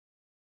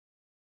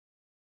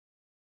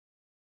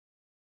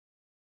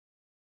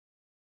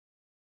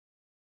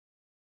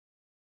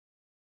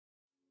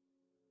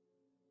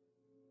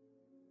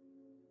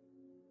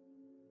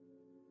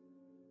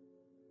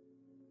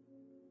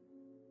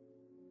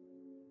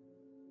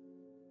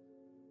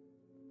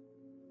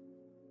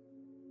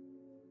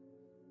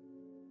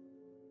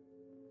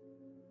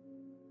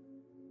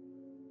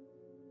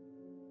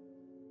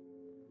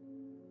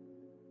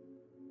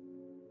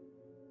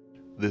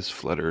This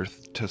Flat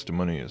Earth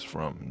testimony is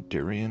from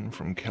Darian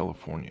from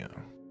California.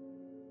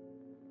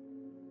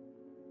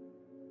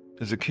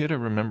 As a kid, I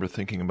remember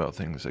thinking about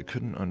things I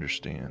couldn't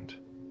understand.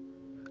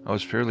 I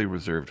was fairly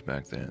reserved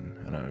back then,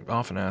 and I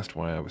often asked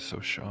why I was so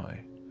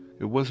shy.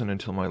 It wasn't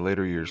until my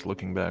later years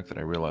looking back that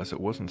I realized it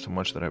wasn't so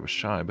much that I was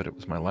shy, but it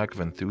was my lack of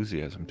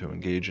enthusiasm to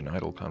engage in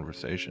idle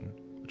conversation,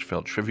 which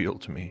felt trivial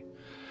to me,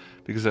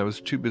 because I was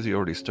too busy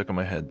already stuck in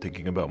my head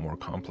thinking about more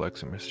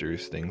complex and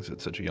mysterious things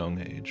at such a young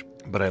age,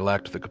 but I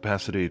lacked the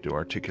capacity to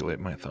articulate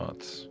my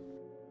thoughts.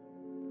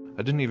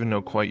 I didn't even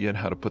know quite yet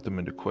how to put them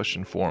into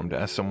question form to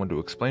ask someone to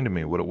explain to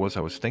me what it was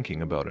I was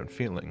thinking about and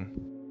feeling.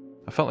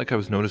 I felt like I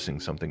was noticing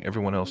something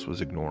everyone else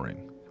was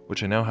ignoring,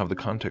 which I now have the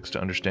context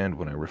to understand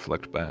when I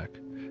reflect back,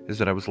 is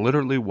that I was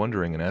literally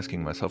wondering and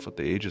asking myself at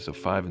the ages of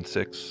 5 and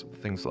 6,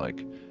 things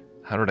like,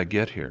 how did I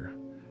get here?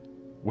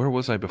 Where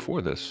was I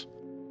before this?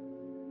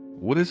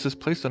 What is this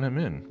place that I'm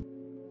in?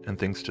 And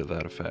things to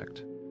that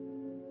effect.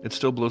 It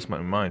still blows my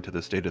mind to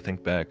this day to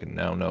think back and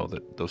now know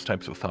that those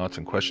types of thoughts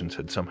and questions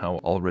had somehow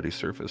already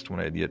surfaced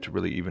when I had yet to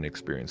really even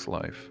experience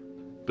life.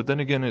 But then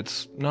again,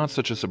 it's not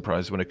such a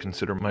surprise when I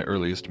consider my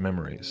earliest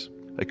memories.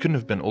 I couldn't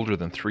have been older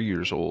than 3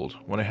 years old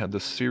when I had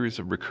this series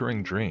of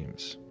recurring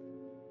dreams.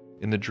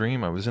 In the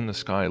dream, I was in the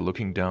sky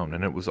looking down,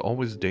 and it was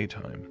always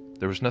daytime.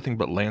 There was nothing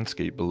but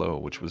landscape below,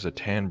 which was a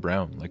tan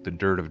brown like the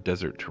dirt of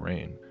desert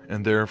terrain.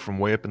 And there, from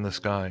way up in the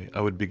sky,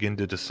 I would begin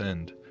to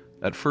descend,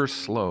 at first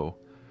slow,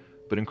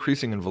 but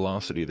increasing in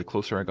velocity the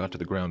closer I got to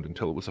the ground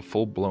until it was a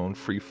full-blown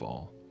free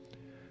fall.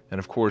 And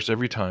of course,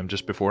 every time,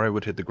 just before I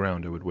would hit the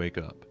ground, I would wake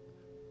up.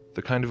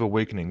 The kind of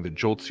awakening that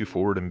jolts you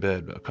forward in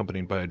bed,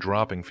 accompanied by a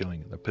dropping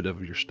feeling in the pit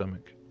of your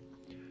stomach.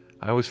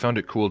 I always found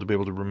it cool to be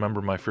able to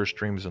remember my first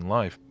dreams in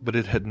life, but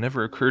it had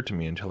never occurred to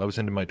me until I was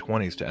into my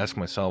 20s to ask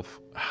myself,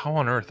 how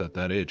on earth at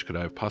that age could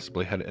I have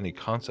possibly had any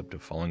concept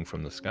of falling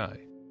from the sky?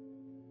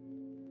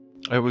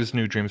 I always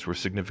knew dreams were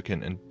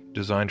significant and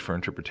designed for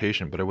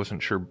interpretation, but I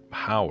wasn't sure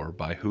how or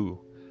by who.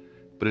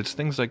 But it's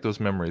things like those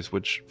memories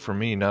which, for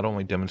me, not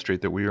only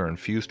demonstrate that we are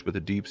infused with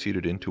a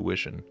deep-seated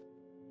intuition,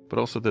 but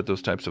also that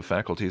those types of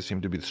faculties seem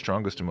to be the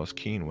strongest and most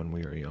keen when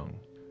we are young.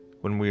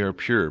 When we are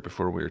pure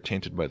before we are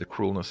tainted by the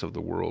cruelness of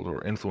the world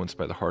or influenced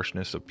by the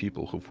harshness of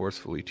people who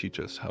forcefully teach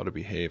us how to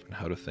behave and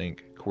how to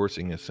think,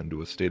 coercing us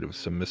into a state of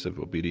submissive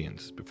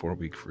obedience before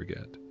we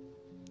forget.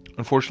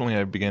 Unfortunately,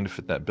 I began to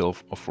fit that bill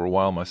for a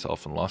while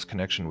myself and lost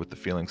connection with the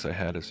feelings I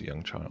had as a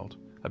young child.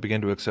 I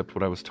began to accept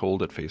what I was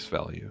told at face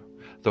value,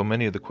 though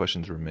many of the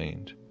questions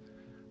remained.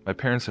 My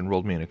parents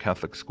enrolled me in a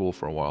Catholic school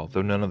for a while,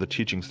 though none of the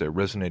teachings there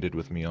resonated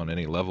with me on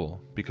any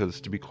level, because,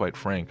 to be quite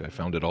frank, I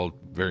found it all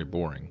very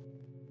boring.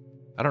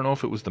 I don't know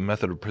if it was the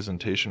method of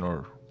presentation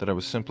or that I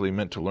was simply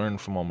meant to learn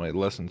from all my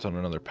lessons on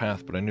another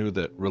path, but I knew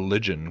that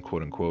religion,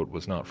 quote-unquote,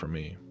 was not for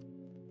me.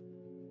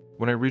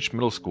 When I reached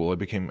middle school, I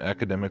became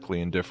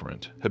academically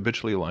indifferent,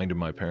 habitually aligned to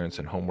my parents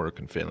in homework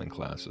and failing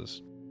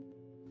classes.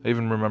 I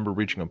even remember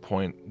reaching a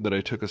point that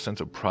I took a sense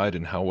of pride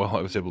in how well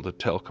I was able to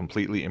tell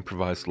completely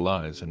improvised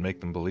lies and make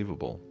them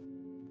believable.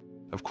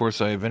 Of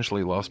course, I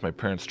eventually lost my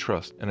parents'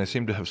 trust, and I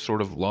seemed to have sort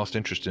of lost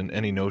interest in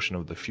any notion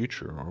of the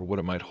future or what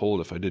it might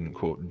hold if I didn't,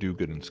 quote, do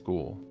good in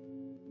school.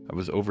 I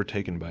was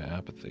overtaken by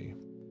apathy.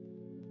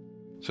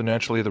 So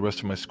naturally, the rest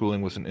of my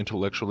schooling was an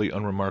intellectually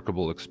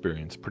unremarkable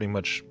experience, pretty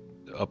much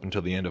up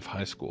until the end of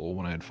high school,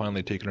 when I had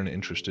finally taken an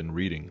interest in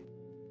reading,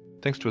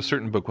 thanks to a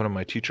certain book one of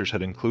my teachers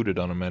had included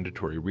on a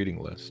mandatory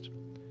reading list.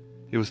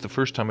 It was the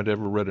first time I'd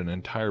ever read an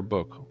entire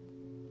book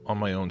on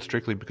my own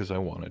strictly because I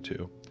wanted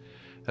to.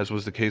 As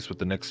was the case with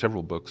the next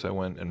several books I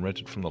went and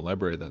rented from the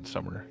library that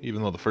summer,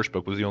 even though the first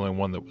book was the only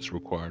one that was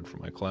required for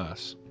my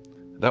class.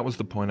 That was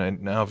the point I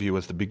now view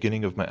as the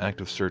beginning of my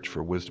active search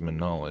for wisdom and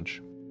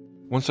knowledge.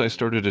 Once I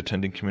started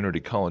attending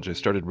community college, I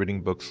started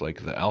reading books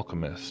like The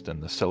Alchemist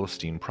and The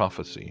Celestine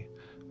Prophecy,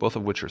 both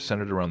of which are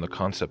centered around the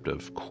concept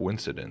of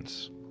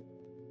coincidence.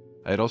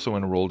 I had also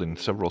enrolled in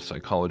several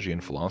psychology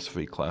and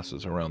philosophy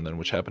classes around then,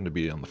 which happened to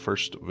be on the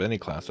first of any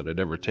class that I'd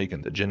ever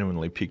taken that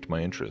genuinely piqued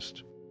my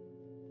interest.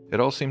 It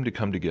all seemed to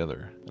come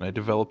together, and I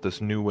developed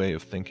this new way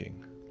of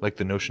thinking, like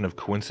the notion of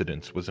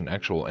coincidence was an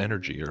actual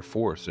energy or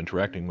force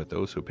interacting with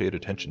those who paid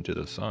attention to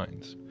the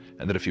signs,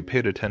 and that if you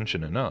paid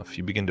attention enough,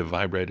 you begin to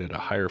vibrate at a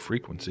higher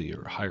frequency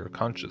or higher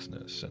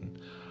consciousness, and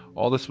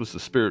all this was the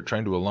spirit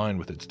trying to align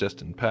with its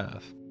destined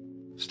path.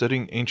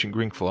 Studying ancient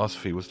Greek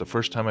philosophy was the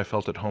first time I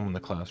felt at home in the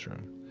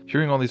classroom.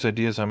 Hearing all these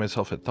ideas I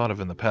myself had thought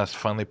of in the past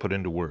finally put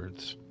into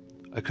words.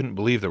 I couldn't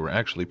believe there were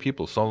actually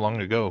people so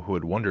long ago who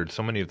had wondered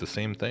so many of the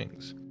same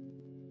things.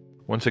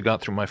 Once I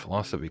got through my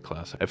philosophy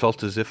class, I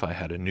felt as if I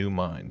had a new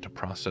mind to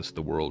process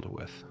the world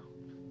with.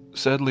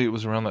 Sadly, it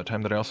was around that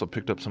time that I also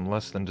picked up some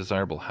less than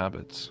desirable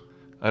habits.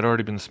 I'd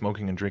already been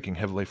smoking and drinking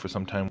heavily for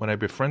some time when I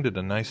befriended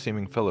a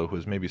nice-seeming fellow who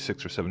was maybe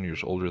 6 or 7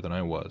 years older than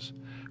I was,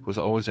 who was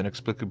always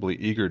inexplicably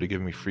eager to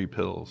give me free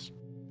pills.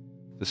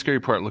 The scary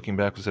part looking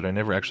back was that I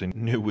never actually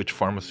knew which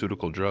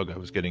pharmaceutical drug I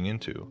was getting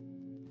into.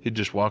 He'd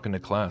just walk into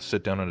class,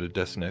 sit down at a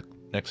desk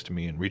next to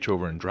me, and reach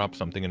over and drop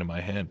something into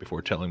my hand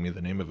before telling me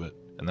the name of it,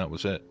 and that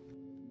was it.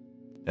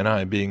 And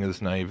I, being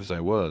as naive as I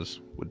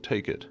was, would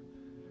take it.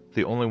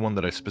 The only one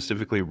that I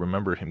specifically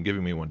remember him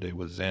giving me one day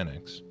was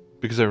Xanax.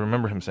 Because I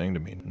remember him saying to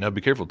me, "Now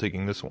be careful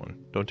taking this one.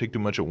 Don't take too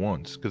much at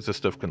once, because this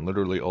stuff can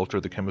literally alter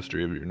the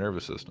chemistry of your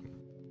nervous system."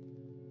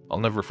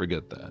 I'll never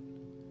forget that.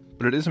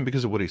 But it isn't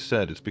because of what he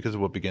said, it's because of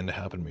what began to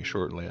happen to me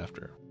shortly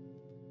after.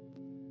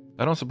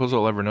 I don't suppose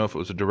I'll ever know if it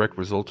was a direct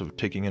result of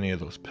taking any of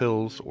those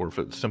pills, or if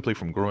it's simply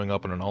from growing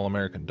up on an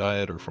all-American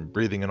diet, or from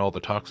breathing in all the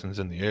toxins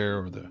in the air,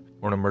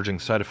 or an emerging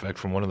side effect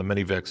from one of the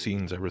many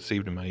vaccines I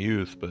received in my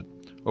youth, but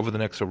over the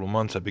next several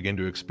months I began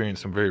to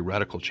experience some very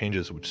radical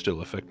changes which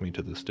still affect me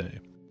to this day.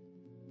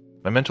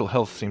 My mental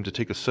health seemed to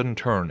take a sudden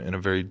turn in a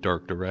very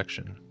dark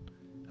direction.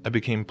 I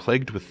became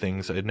plagued with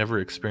things I had never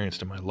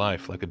experienced in my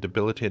life, like a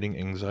debilitating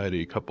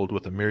anxiety coupled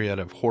with a myriad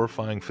of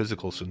horrifying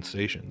physical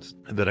sensations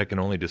that I can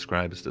only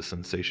describe as the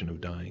sensation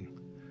of dying.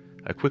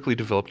 I quickly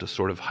developed a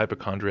sort of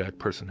hypochondriac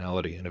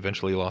personality and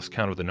eventually lost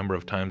count of the number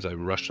of times I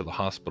rushed to the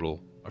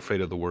hospital,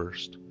 afraid of the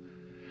worst.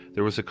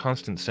 There was a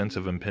constant sense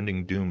of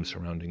impending doom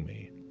surrounding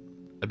me.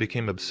 I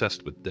became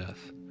obsessed with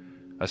death.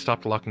 I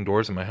stopped locking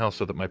doors in my house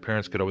so that my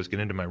parents could always get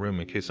into my room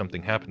in case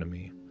something happened to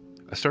me.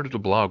 I started a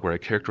blog where I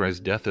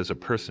characterized death as a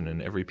person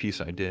in every piece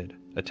I did,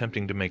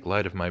 attempting to make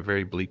light of my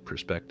very bleak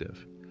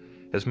perspective.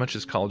 As much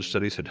as college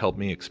studies had helped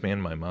me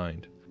expand my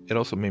mind, it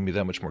also made me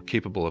that much more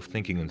capable of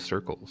thinking in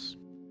circles.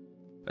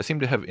 I seemed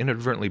to have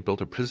inadvertently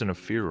built a prison of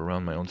fear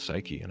around my own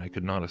psyche, and I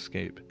could not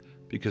escape,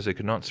 because I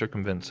could not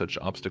circumvent such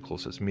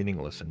obstacles as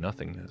meaningless and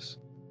nothingness.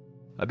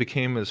 I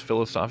became as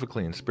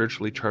philosophically and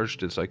spiritually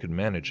charged as I could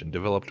manage and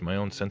developed my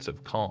own sense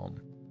of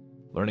calm,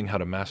 learning how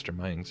to master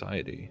my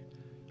anxiety.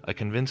 I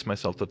convinced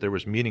myself that there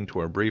was meaning to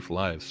our brief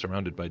lives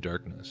surrounded by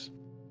darkness.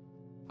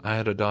 I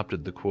had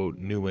adopted the, quote,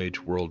 New Age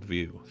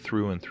worldview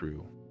through and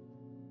through.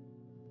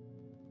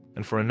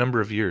 And for a number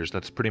of years,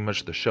 that's pretty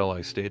much the shell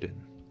I stayed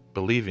in,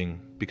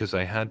 believing, because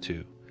I had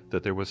to,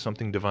 that there was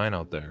something divine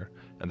out there,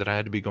 and that I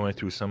had to be going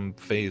through some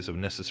phase of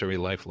necessary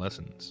life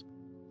lessons.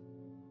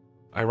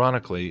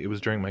 Ironically, it was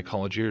during my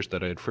college years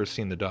that I had first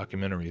seen the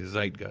documentary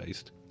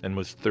Zeitgeist, and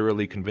was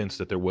thoroughly convinced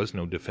that there was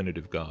no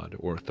definitive God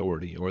or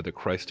authority, or that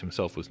Christ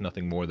himself was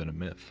nothing more than a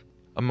myth.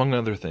 Among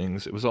other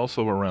things, it was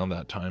also around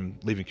that time,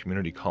 leaving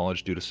community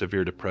college due to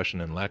severe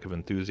depression and lack of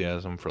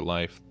enthusiasm for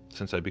life,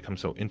 since I'd become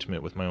so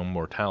intimate with my own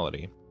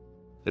mortality,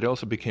 that I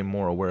also became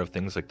more aware of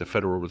things like the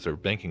Federal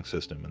Reserve banking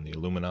system and the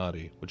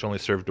Illuminati, which only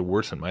served to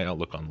worsen my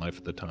outlook on life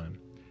at the time.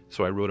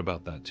 So I wrote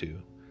about that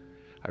too.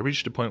 I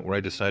reached a point where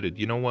I decided,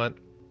 you know what?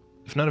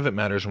 If none of it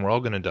matters and we're all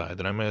going to die,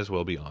 then I may as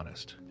well be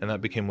honest. And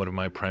that became one of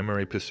my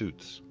primary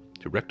pursuits,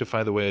 to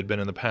rectify the way I'd been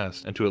in the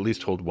past and to at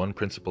least hold one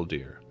principle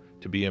dear,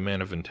 to be a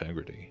man of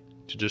integrity,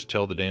 to just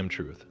tell the damn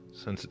truth,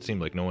 since it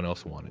seemed like no one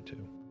else wanted to.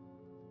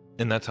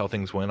 And that's how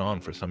things went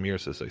on for some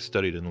years as I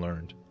studied and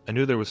learned. I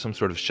knew there was some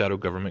sort of shadow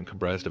government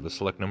comprised of a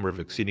select number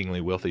of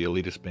exceedingly wealthy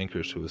elitist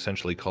bankers who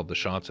essentially called the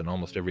shots in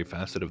almost every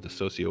facet of the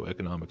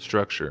socio-economic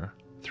structure,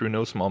 through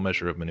no small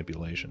measure of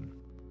manipulation.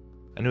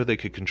 I knew they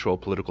could control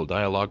political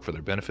dialogue for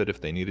their benefit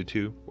if they needed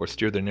to, or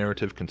steer their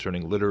narrative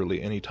concerning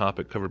literally any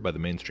topic covered by the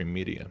mainstream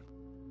media.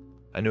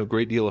 I knew a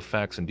great deal of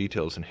facts and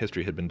details in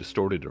history had been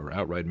distorted or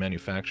outright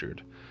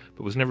manufactured,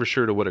 but was never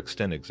sure to what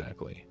extent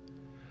exactly.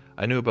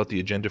 I knew about the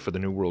agenda for the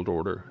New World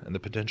Order, and the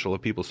potential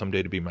of people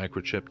someday to be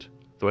microchipped,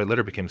 though I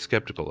later became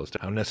skeptical as to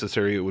how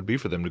necessary it would be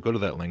for them to go to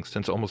that length,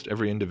 since almost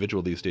every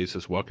individual these days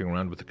is walking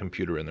around with a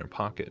computer in their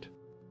pocket.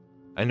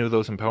 I knew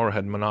those in power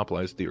had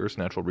monopolized the Earth's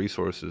natural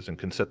resources and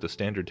can set the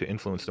standard to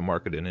influence the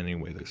market in any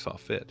way they saw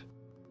fit,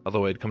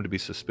 although I had come to be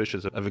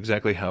suspicious of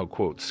exactly how,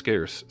 quote,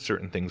 scarce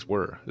certain things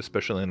were,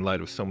 especially in light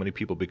of so many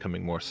people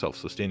becoming more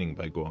self-sustaining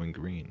by going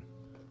green.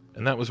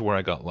 And that was where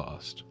I got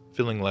lost,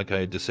 feeling like I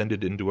had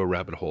descended into a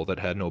rabbit hole that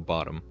had no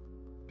bottom,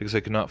 because I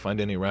could not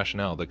find any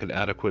rationale that could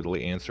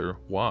adequately answer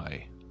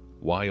why.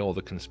 Why all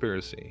the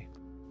conspiracy?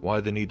 Why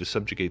the need to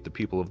subjugate the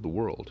people of the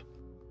world?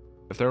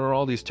 If there are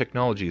all these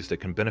technologies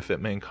that can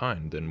benefit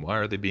mankind, then why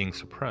are they being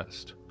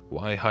suppressed?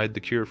 Why hide the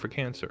cure for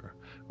cancer?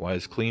 Why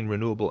is clean,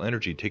 renewable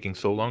energy taking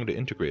so long to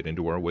integrate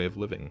into our way of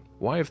living?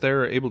 Why, if they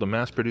are able to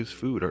mass-produce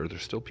food, are there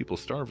still people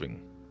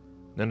starving?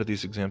 None of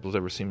these examples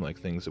ever seem like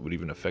things that would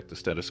even affect the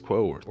status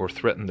quo or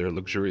threaten their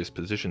luxurious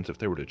positions if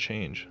they were to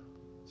change.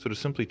 So to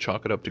simply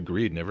chalk it up to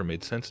greed never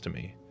made sense to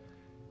me.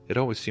 It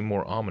always seemed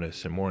more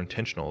ominous and more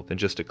intentional than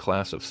just a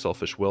class of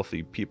selfish,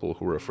 wealthy people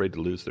who were afraid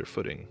to lose their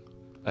footing.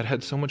 I'd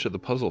had so much of the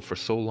puzzle for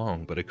so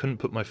long, but I couldn't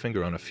put my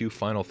finger on a few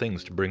final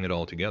things to bring it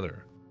all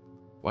together.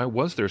 Why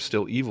was there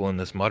still evil in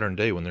this modern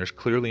day when there's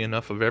clearly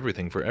enough of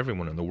everything for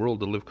everyone in the world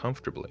to live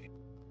comfortably?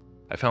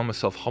 I found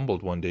myself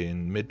humbled one day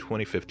in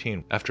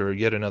mid-2015 after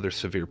yet another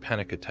severe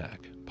panic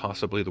attack,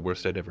 possibly the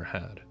worst I'd ever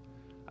had.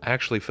 I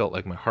actually felt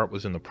like my heart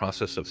was in the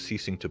process of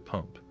ceasing to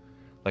pump,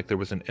 like there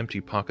was an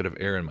empty pocket of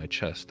air in my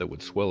chest that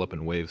would swell up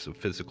in waves of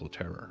physical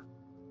terror.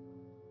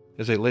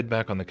 As I laid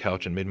back on the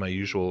couch and made my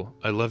usual,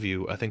 "I love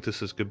you, I think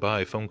this is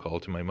goodbye" phone call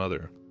to my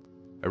mother,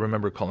 I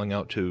remember calling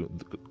out to,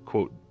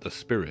 quote, the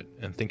spirit,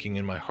 and thinking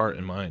in my heart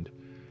and mind,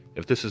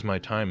 if this is my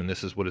time and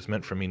this is what is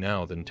meant for me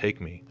now, then take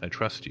me, I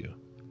trust you.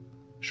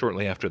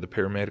 Shortly after, the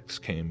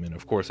paramedics came, and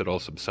of course it all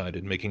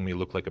subsided, making me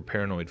look like a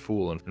paranoid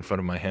fool in front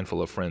of my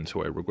handful of friends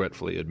who I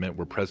regretfully admit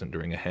were present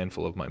during a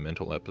handful of my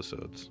mental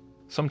episodes.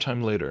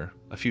 Sometime later,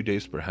 a few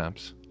days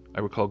perhaps,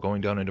 I recall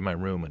going down into my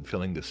room and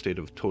feeling this state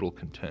of total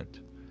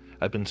content.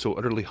 I'd been so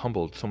utterly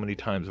humbled so many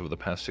times over the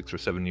past 6 or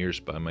 7 years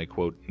by my,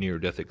 quote,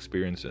 near-death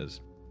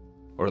experiences,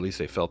 or at least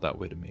they felt that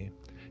way to me,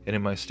 and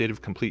in my state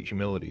of complete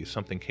humility,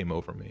 something came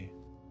over me.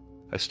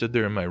 I stood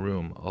there in my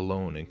room,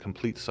 alone, in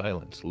complete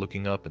silence,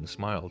 looking up and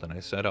smiled, and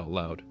I said out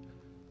loud,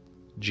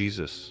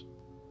 "Jesus,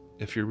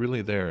 if you're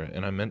really there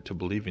and I'm meant to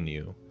believe in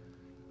you,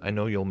 I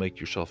know you'll make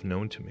yourself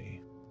known to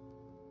me."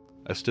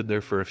 I stood there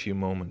for a few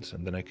moments,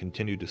 and then I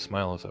continued to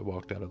smile as I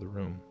walked out of the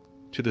room.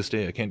 To this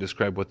day, I can't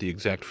describe what the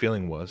exact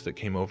feeling was that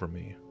came over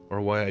me,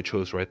 or why I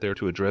chose right there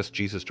to address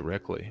Jesus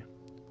directly.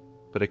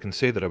 But I can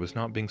say that I was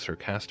not being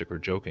sarcastic or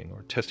joking,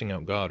 or testing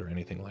out God or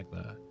anything like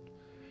that.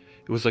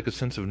 It was like a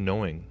sense of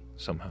knowing,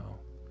 somehow.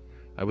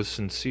 I was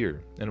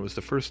sincere, and it was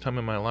the first time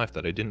in my life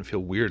that I didn't feel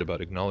weird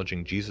about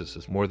acknowledging Jesus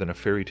as more than a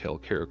fairy tale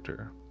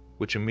character,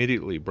 which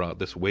immediately brought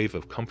this wave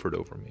of comfort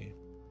over me.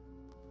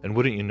 And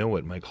wouldn't you know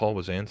it, my call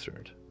was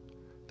answered.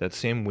 That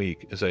same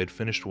week, as I had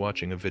finished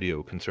watching a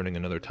video concerning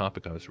another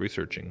topic I was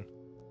researching,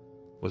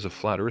 was a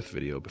flat earth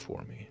video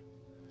before me.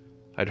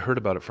 I'd heard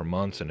about it for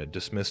months and had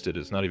dismissed it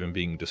as not even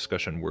being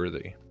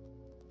discussion-worthy.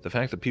 The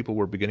fact that people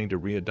were beginning to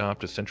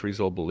readopt a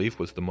centuries-old belief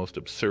was the most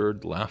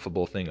absurd,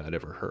 laughable thing I'd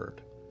ever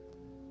heard.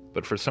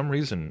 But for some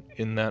reason,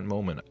 in that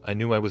moment, I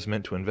knew I was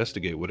meant to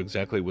investigate what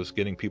exactly was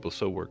getting people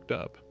so worked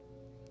up.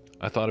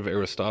 I thought of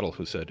Aristotle,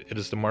 who said, "It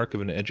is the mark of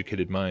an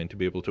educated mind to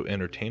be able to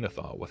entertain a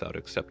thought without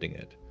accepting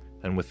it,"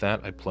 and with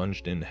that I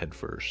plunged in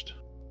headfirst.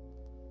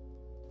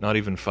 Not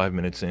even 5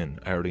 minutes in,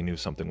 I already knew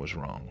something was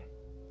wrong.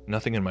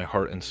 Nothing in my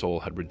heart and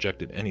soul had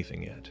rejected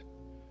anything yet.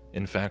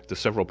 In fact, the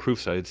several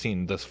proofs I had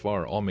seen thus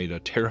far all made a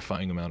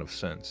terrifying amount of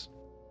sense.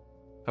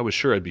 I was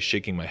sure I'd be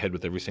shaking my head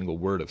with every single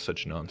word of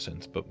such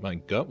nonsense, but my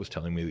gut was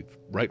telling me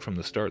right from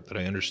the start that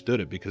I understood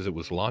it because it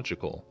was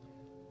logical,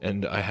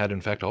 and I had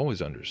in fact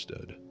always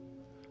understood.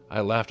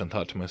 I laughed and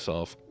thought to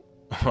myself,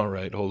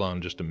 alright, hold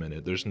on just a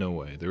minute, there's no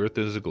way, the Earth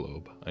is a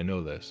globe, I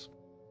know this.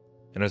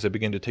 And as I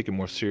began to take it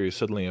more serious,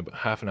 suddenly about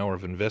half an hour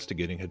of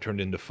investigating had turned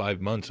into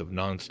 5 months of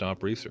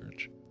non-stop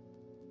research.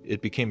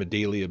 It became a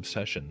daily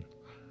obsession,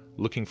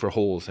 looking for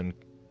holes and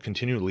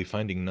continually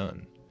finding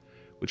none,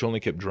 which only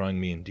kept drawing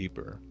me in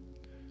deeper.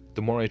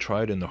 The more I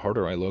tried and the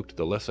harder I looked,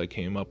 the less I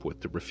came up with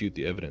to refute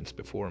the evidence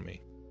before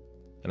me.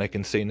 And I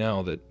can say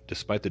now that,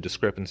 despite the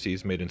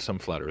discrepancies made in some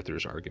flat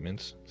earthers'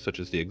 arguments,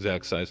 such as the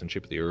exact size and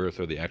shape of the Earth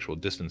or the actual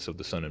distance of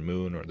the Sun and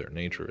Moon or their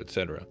nature,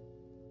 etc.,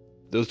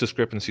 those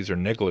discrepancies are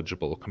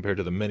negligible compared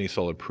to the many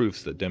solid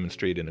proofs that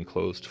demonstrate an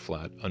enclosed,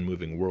 flat,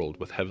 unmoving world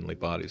with heavenly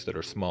bodies that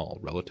are small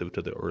relative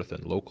to the Earth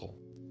and local.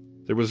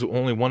 There was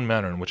only one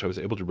manner in which I was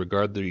able to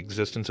regard the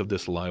existence of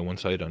this lie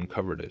once I had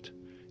uncovered it,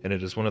 and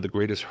it is one of the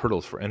greatest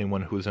hurdles for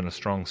anyone who is in a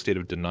strong state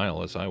of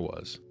denial as I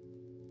was.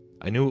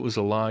 I knew it was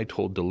a lie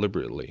told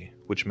deliberately,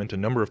 which meant a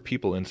number of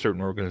people in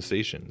certain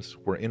organizations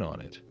were in on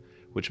it,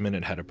 which meant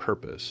it had a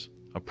purpose,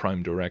 a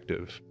prime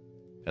directive,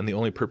 and the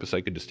only purpose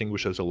I could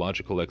distinguish as a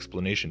logical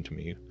explanation to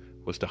me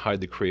was to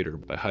hide the Creator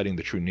by hiding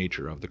the true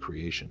nature of the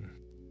creation.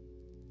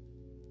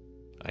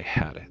 I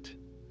had it.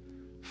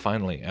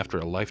 Finally, after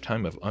a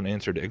lifetime of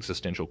unanswered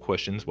existential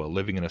questions while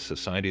living in a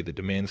society that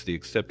demands the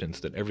acceptance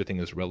that everything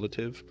is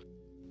relative,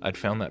 I'd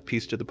found that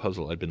piece to the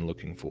puzzle I'd been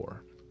looking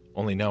for.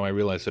 Only now I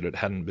realized that it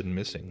hadn't been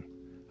missing.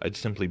 I'd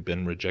simply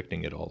been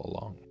rejecting it all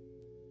along.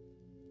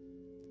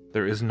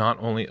 There is not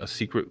only a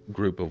secret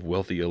group of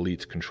wealthy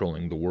elites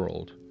controlling the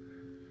world.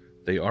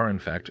 They are, in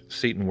fact,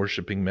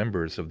 Satan-worshipping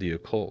members of the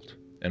occult,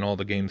 and all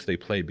the games they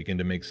play begin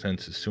to make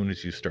sense as soon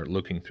as you start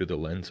looking through the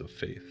lens of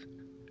faith.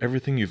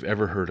 Everything you've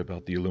ever heard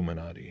about the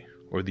Illuminati,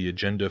 or the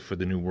agenda for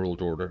the New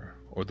World Order,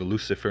 or the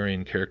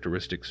Luciferian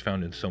characteristics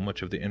found in so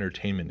much of the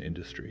entertainment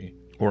industry,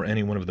 or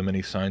any one of the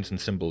many signs and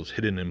symbols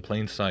hidden in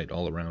plain sight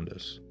all around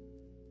us.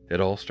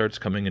 It all starts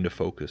coming into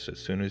focus as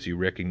soon as you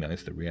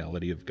recognize the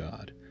reality of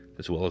God,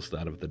 as well as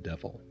that of the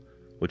devil,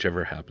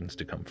 whichever happens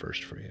to come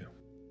first for you.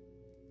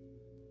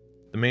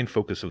 The main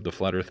focus of the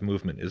Flat Earth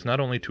movement is not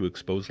only to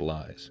expose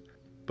lies,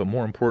 but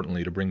more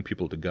importantly to bring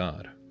people to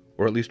God,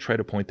 or at least try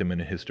to point them in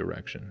His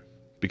direction.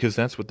 Because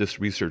that's what this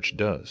research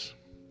does.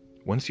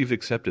 Once you've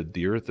accepted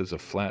the Earth as a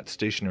flat,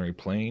 stationary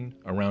plane,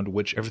 around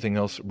which everything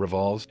else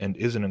revolves and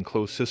is an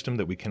enclosed system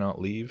that we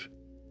cannot leave,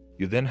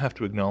 you then have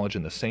to acknowledge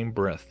in the same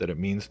breath that it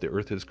means the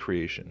Earth is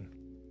creation.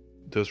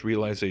 Those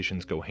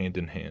realizations go hand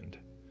in hand.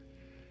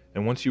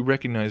 And once you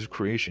recognize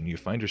creation, you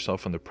find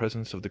yourself in the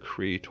presence of the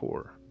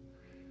Creator.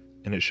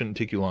 And it shouldn't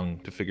take you long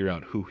to figure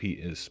out who He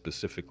is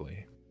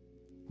specifically.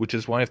 Which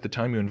is why if the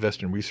time you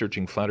invest in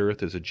researching Flat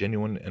Earth is a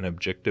genuine and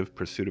objective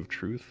pursuit of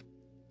truth,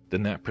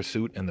 then that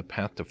pursuit and the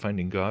path to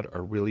finding God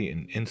are really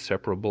an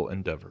inseparable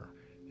endeavor.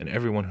 And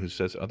everyone who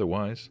says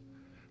otherwise,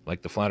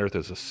 like the Flat Earth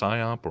is a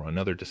psyop or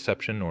another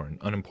deception or an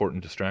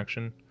unimportant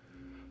distraction,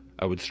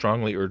 I would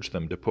strongly urge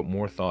them to put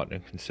more thought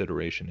and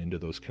consideration into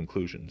those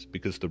conclusions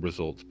because the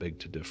results beg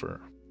to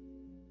differ.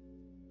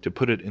 To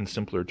put it in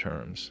simpler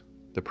terms,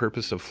 the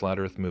purpose of Flat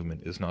Earth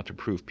movement is not to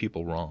prove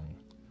people wrong.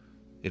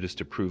 It is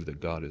to prove that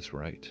God is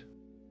right.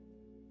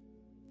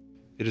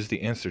 It is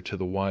the answer to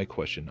the why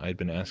question I had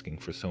been asking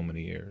for so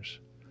many years.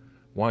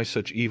 Why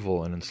such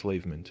evil and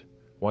enslavement?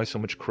 Why so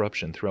much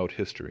corruption throughout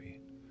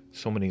history?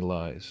 So many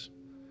lies.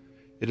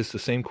 It is the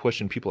same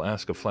question people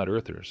ask of flat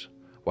earthers.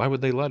 Why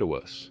would they lie to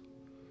us?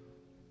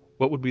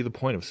 What would be the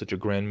point of such a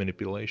grand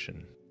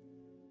manipulation?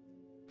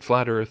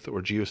 Flat Earth,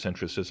 or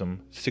geocentrism,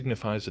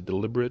 signifies a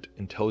deliberate,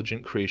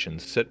 intelligent creation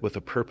set with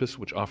a purpose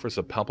which offers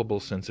a palpable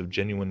sense of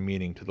genuine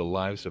meaning to the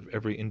lives of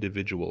every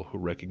individual who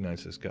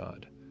recognizes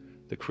God,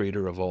 the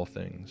creator of all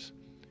things,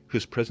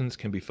 whose presence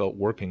can be felt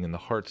working in the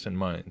hearts and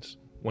minds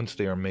once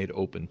they are made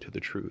open to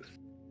the truth.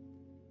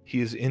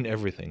 He is in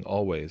everything,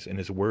 always, and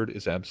his word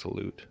is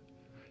absolute.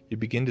 You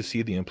begin to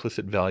see the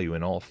implicit value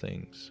in all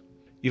things,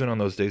 even on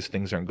those days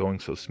things aren't going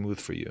so smooth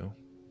for you,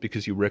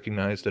 because you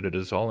recognize that it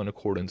is all in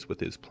accordance with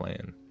his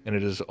plan, and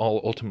it is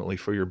all ultimately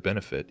for your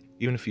benefit,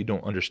 even if you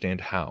don't understand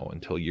how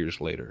until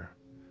years later.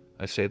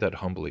 I say that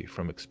humbly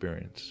from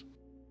experience.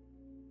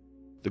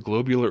 The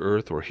globular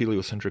Earth or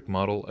heliocentric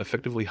model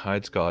effectively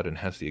hides God and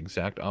has the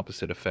exact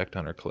opposite effect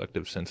on our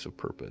collective sense of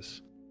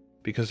purpose,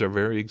 because our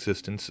very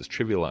existence is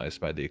trivialized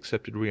by the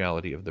accepted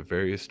reality of the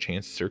various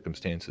chance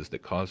circumstances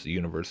that cause the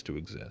universe to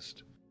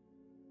exist.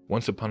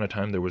 Once upon a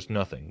time there was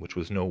nothing, which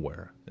was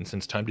nowhere, and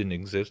since time didn't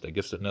exist, I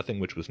guess that nothing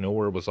which was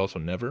nowhere was also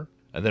never?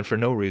 And then for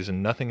no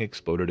reason, nothing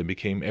exploded and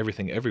became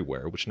everything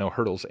everywhere, which now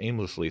hurtles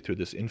aimlessly through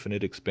this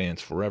infinite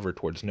expanse forever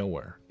towards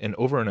nowhere. And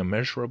over an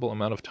immeasurable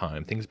amount of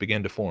time, things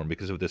began to form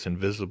because of this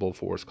invisible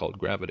force called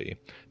gravity,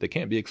 that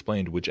can't be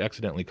explained, which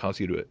accidentally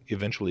caused you to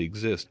eventually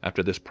exist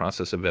after this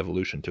process of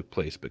evolution took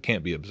place, but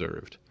can't be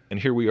observed. And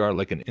here we are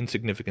like an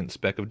insignificant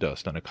speck of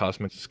dust on a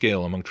cosmic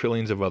scale among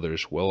trillions of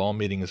others, while all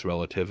meaning is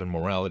relative and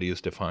morality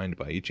is defined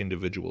by each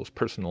individual's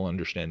personal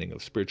understanding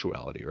of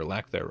spirituality or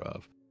lack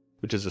thereof,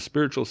 which is a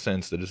spiritual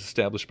sense that is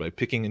established by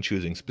picking and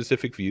choosing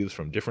specific views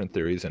from different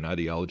theories and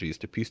ideologies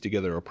to piece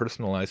together a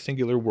personalized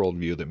singular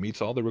worldview that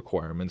meets all the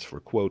requirements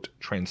for, quote,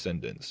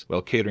 transcendence,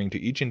 while catering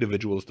to each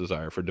individual's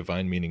desire for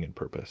divine meaning and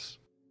purpose.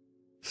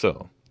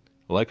 So,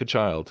 like a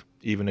child,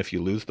 even if you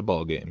lose the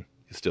ball game,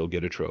 you still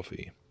get a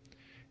trophy.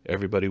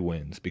 Everybody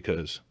wins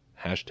because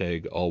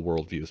hashtag all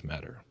worldviews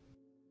matter.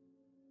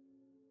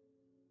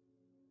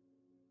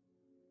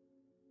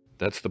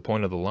 That's the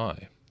point of the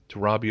lie. To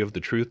rob you of the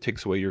truth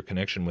takes away your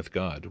connection with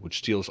God, which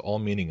steals all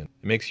meaning and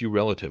makes you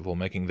relative while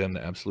making them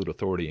the absolute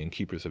authority and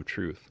keepers of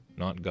truth,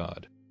 not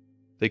God.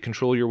 They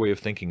control your way of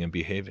thinking and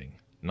behaving,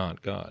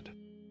 not God.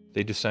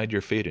 They decide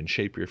your fate and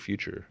shape your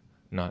future,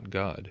 not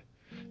God.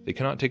 They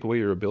cannot take away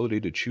your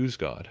ability to choose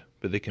God,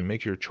 but they can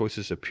make your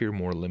choices appear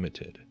more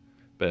limited.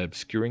 By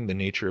obscuring the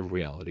nature of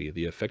reality,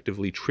 they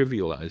effectively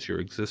trivialize your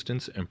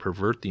existence and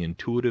pervert the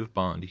intuitive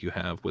bond you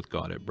have with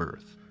God at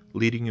birth,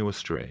 leading you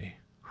astray,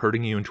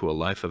 hurting you into a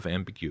life of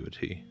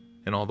ambiguity,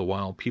 and all the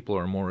while people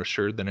are more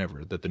assured than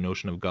ever that the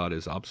notion of God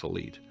is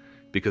obsolete,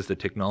 because the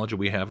technology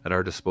we have at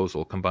our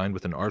disposal, combined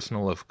with an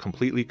arsenal of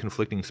completely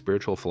conflicting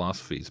spiritual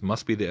philosophies,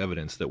 must be the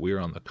evidence that we are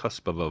on the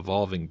cusp of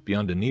evolving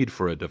beyond a need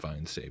for a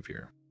divine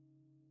savior.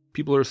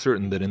 People are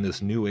certain that in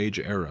this new age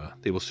era,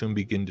 they will soon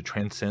begin to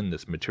transcend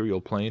this material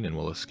plane and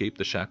will escape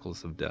the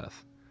shackles of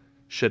death,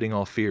 shedding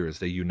all fear as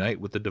they unite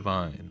with the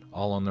divine,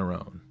 all on their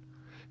own.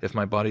 If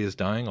my body is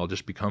dying, I'll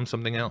just become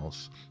something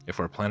else.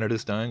 If our planet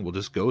is dying, we'll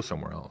just go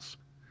somewhere else.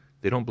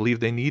 They don't believe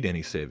they need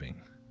any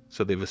saving,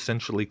 so they've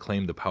essentially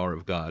claimed the power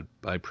of God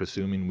by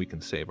presuming we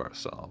can save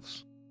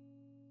ourselves.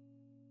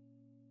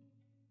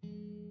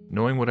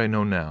 Knowing what I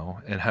know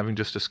now, and having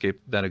just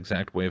escaped that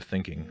exact way of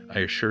thinking, I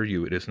assure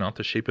you it is not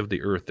the shape of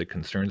the earth that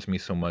concerns me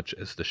so much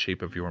as the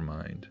shape of your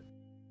mind.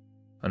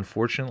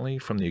 Unfortunately,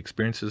 from the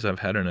experiences I've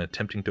had in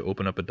attempting to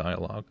open up a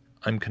dialogue,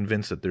 I'm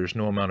convinced that there's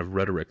no amount of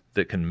rhetoric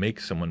that can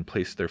make someone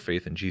place their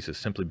faith in Jesus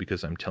simply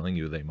because I'm telling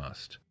you they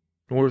must.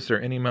 Nor is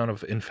there any amount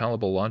of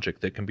infallible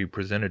logic that can be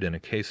presented in a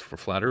case for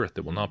flat earth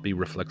that will not be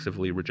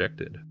reflexively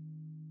rejected.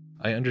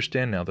 I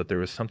understand now that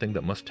there is something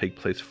that must take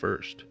place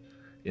first,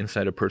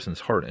 inside a person's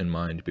heart and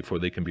mind, before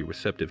they can be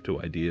receptive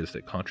to ideas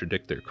that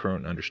contradict their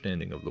current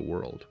understanding of the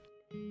world.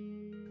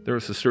 There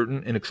is a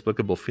certain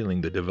inexplicable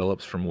feeling that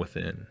develops from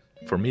within.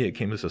 For me, it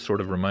came as a sort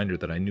of reminder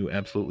that I knew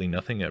absolutely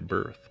nothing at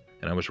birth,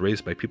 and I was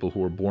raised by people who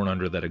were born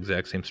under that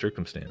exact same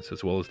circumstance,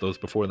 as well as those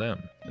before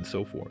them, and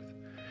so forth,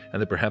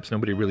 and that perhaps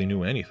nobody really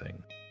knew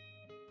anything.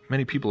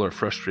 Many people are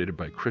frustrated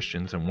by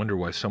Christians and wonder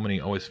why so many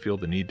always feel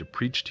the need to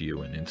preach to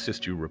you and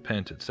insist you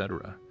repent,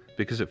 etc.,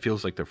 because it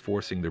feels like they're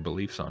forcing their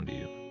beliefs onto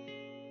you.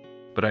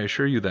 But I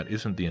assure you that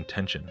isn't the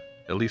intention,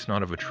 at least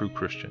not of a true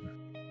Christian.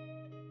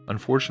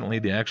 Unfortunately,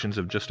 the actions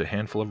of just a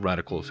handful of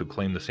radicals who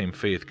claim the same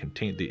faith can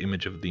taint the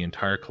image of the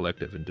entire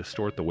collective and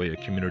distort the way a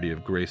community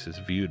of grace is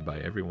viewed by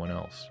everyone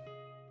else.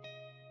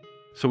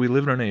 So we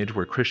live in an age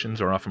where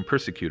Christians are often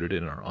persecuted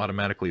and are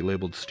automatically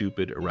labeled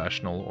stupid,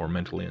 irrational, or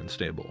mentally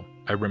unstable.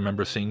 I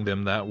remember seeing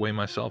them that way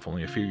myself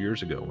only a few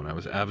years ago when I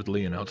was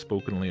avidly and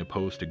outspokenly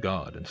opposed to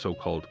God and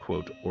so-called,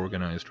 quote,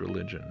 organized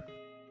religion.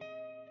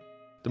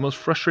 The most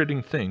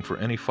frustrating thing for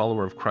any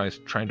follower of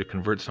Christ trying to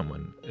convert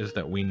someone is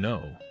that we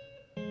know.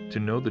 To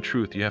know the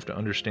truth, you have to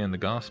understand the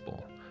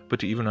gospel. But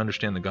to even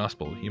understand the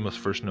gospel, you must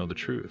first know the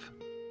truth.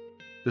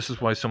 This is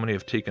why so many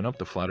have taken up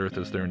the flat earth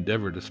as their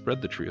endeavor to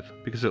spread the truth,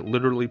 because it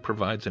literally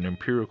provides an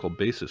empirical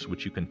basis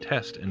which you can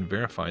test and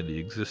verify the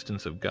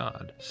existence of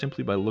God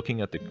simply by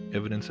looking at the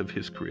evidence of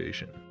His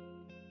creation.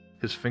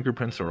 His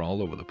fingerprints are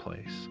all over the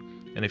place,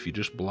 and if you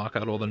just block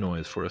out all the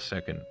noise for a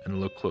second and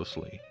look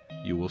closely,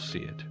 you will see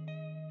it.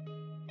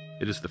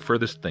 It is the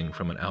furthest thing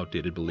from an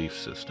outdated belief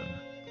system,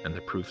 and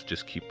the proofs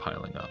just keep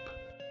piling up.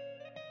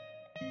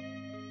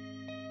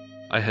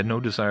 I had no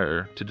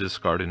desire to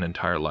discard an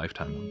entire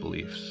lifetime of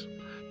beliefs,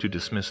 to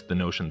dismiss the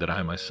notion that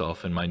I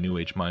myself and my New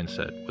Age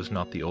mindset was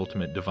not the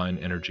ultimate divine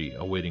energy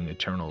awaiting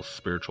eternal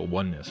spiritual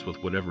oneness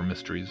with whatever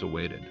mysteries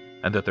awaited,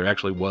 and that there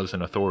actually was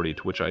an authority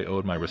to which I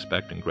owed my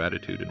respect and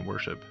gratitude and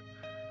worship,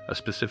 a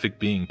specific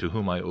being to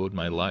whom I owed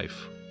my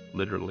life,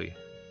 literally.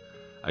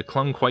 I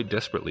clung quite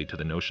desperately to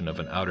the notion of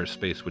an outer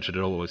space which had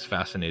always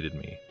fascinated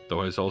me,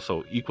 though I was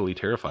also equally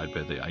terrified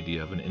by the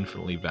idea of an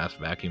infinitely vast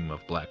vacuum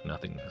of black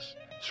nothingness,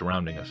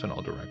 surrounding us in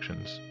all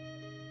directions.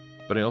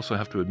 But I also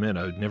have to admit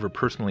I had never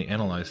personally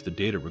analyzed the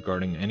data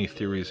regarding any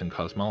theories in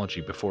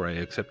cosmology before I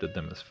accepted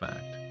them as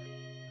fact.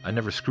 I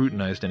never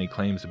scrutinized any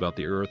claims about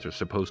the Earth or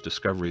supposed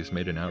discoveries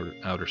made in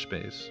outer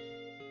space.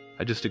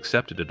 I just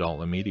accepted it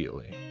all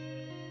immediately.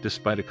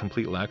 Despite a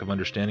complete lack of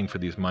understanding for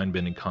these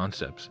mind-bending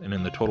concepts, and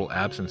in the total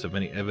absence of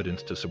any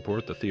evidence to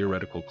support the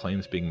theoretical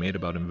claims being made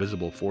about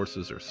invisible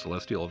forces or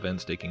celestial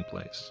events taking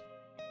place.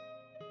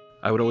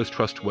 I would always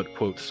trust what,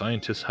 quote,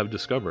 scientists have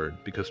discovered,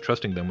 because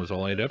trusting them was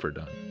all I had ever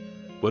done.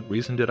 What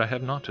reason did I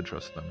have not to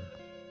trust them?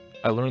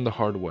 I learned the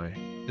hard way.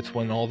 It's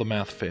when all the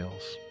math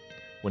fails,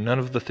 when none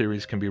of the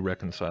theories can be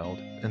reconciled,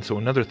 and so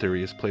another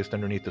theory is placed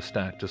underneath the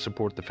stack to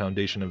support the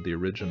foundation of the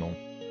original.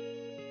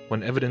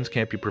 When evidence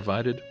can't be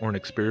provided, or an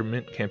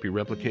experiment can't be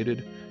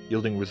replicated,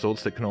 yielding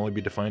results that can only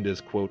be defined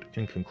as, quote,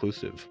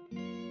 inconclusive.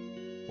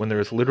 When there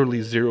is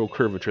literally zero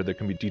curvature that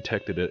can be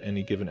detected at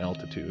any given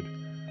altitude.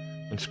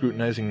 When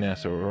scrutinizing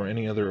NASA or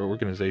any other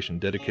organization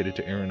dedicated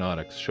to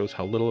aeronautics shows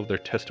how little of their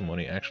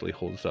testimony actually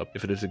holds up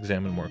if it is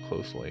examined more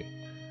closely.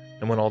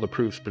 And when all the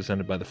proofs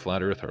presented by the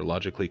flat earth are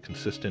logically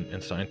consistent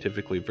and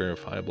scientifically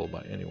verifiable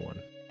by anyone.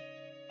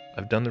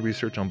 I've done the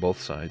research on both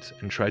sides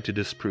and tried to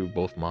disprove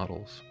both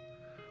models.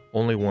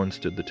 Only one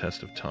stood the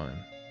test of time.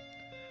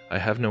 I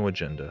have no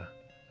agenda.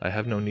 I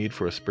have no need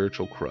for a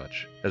spiritual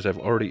crutch, as I've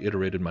already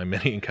iterated my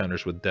many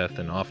encounters with death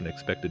and often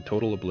expected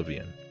total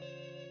oblivion.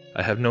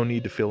 I have no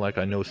need to feel like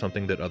I know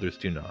something that others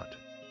do not.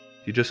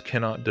 You just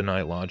cannot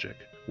deny logic,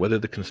 whether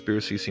the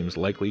conspiracy seems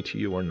likely to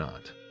you or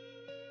not.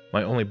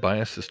 My only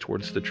bias is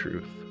towards the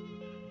truth,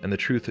 and the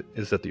truth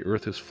is that the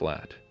earth is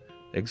flat,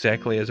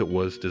 exactly as it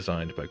was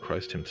designed by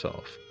Christ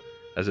himself,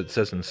 as it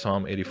says in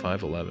Psalm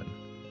 85:11.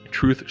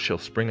 Truth shall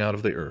spring out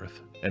of the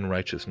earth, and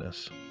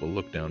righteousness will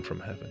look down from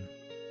heaven.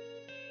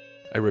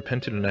 I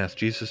repented and asked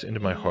Jesus into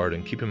my heart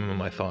and keep him in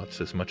my thoughts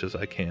as much as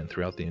I can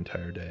throughout the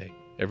entire day,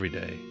 every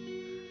day.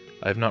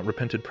 I have not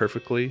repented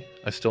perfectly,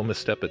 I still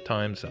misstep at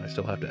times, and I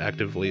still have to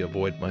actively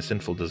avoid my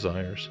sinful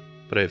desires,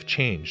 but I have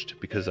changed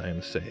because I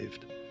am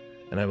saved,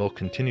 and I will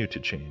continue to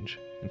change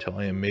until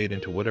I am made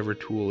into whatever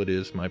tool it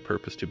is my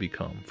purpose to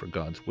become for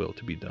God's will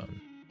to be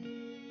done.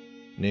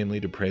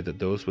 Namely, to pray that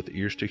those with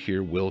ears to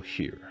hear will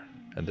hear,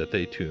 and that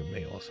they too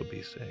may also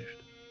be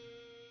saved.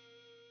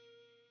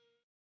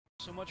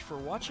 So much for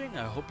watching.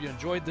 I hope you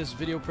enjoyed this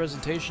video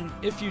presentation.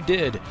 If you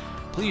did,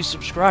 please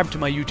subscribe to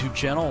my YouTube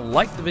channel,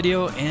 like the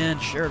video, and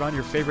share it on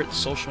your favorite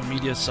social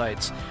media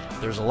sites.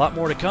 There's a lot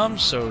more to come,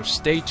 so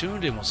stay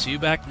tuned and we'll see you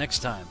back next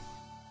time.